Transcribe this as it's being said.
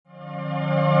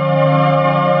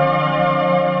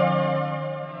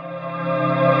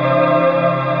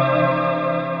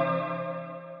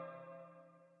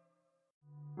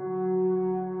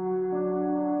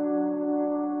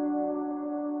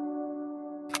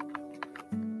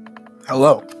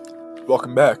Hello,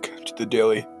 welcome back to the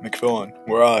Daily McFillin,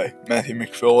 where I, Matthew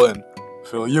McFillin,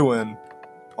 fill you in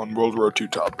on World War II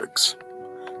topics.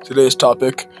 Today's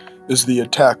topic is the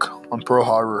attack on Pearl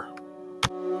Harbor.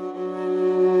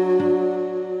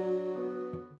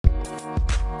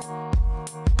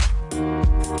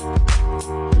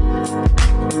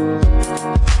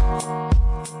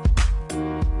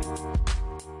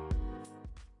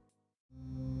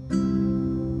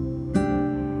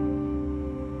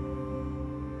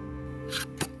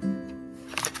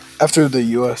 After the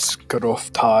U.S. cut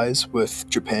off ties with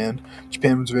Japan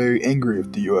was very angry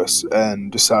with the U.S.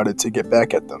 and decided to get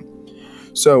back at them.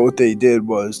 So what they did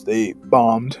was they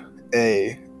bombed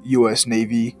a U.S.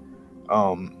 Navy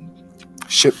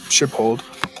shiphold,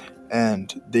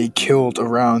 and they killed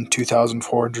around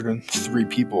 2,403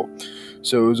 people.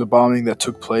 So it was a bombing that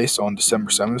took place on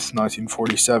December 7th,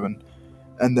 1947,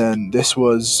 and then this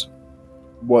was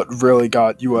what really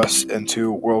got U.S.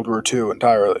 into World War II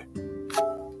entirely.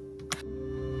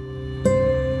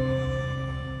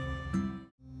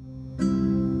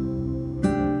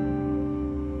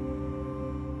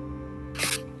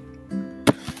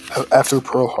 After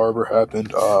Pearl Harbor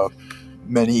happened,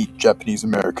 many Japanese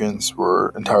Americans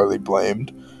were entirely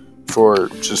blamed for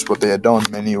just what they had done.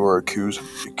 Many were accused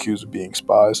of being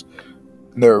spies,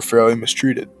 and they were fairly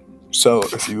mistreated. So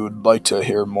if you would like to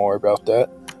hear more about that,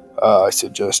 I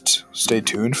suggest stay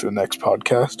tuned for the next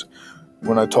podcast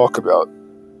when I talk about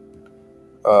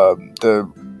the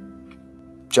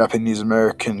Japanese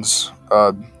Americans,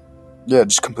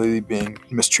 just completely being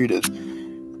mistreated.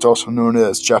 It's also known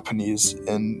as Japanese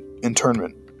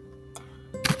internment.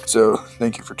 So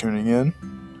thank you for tuning in.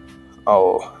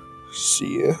 I'll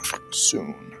see you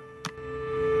soon.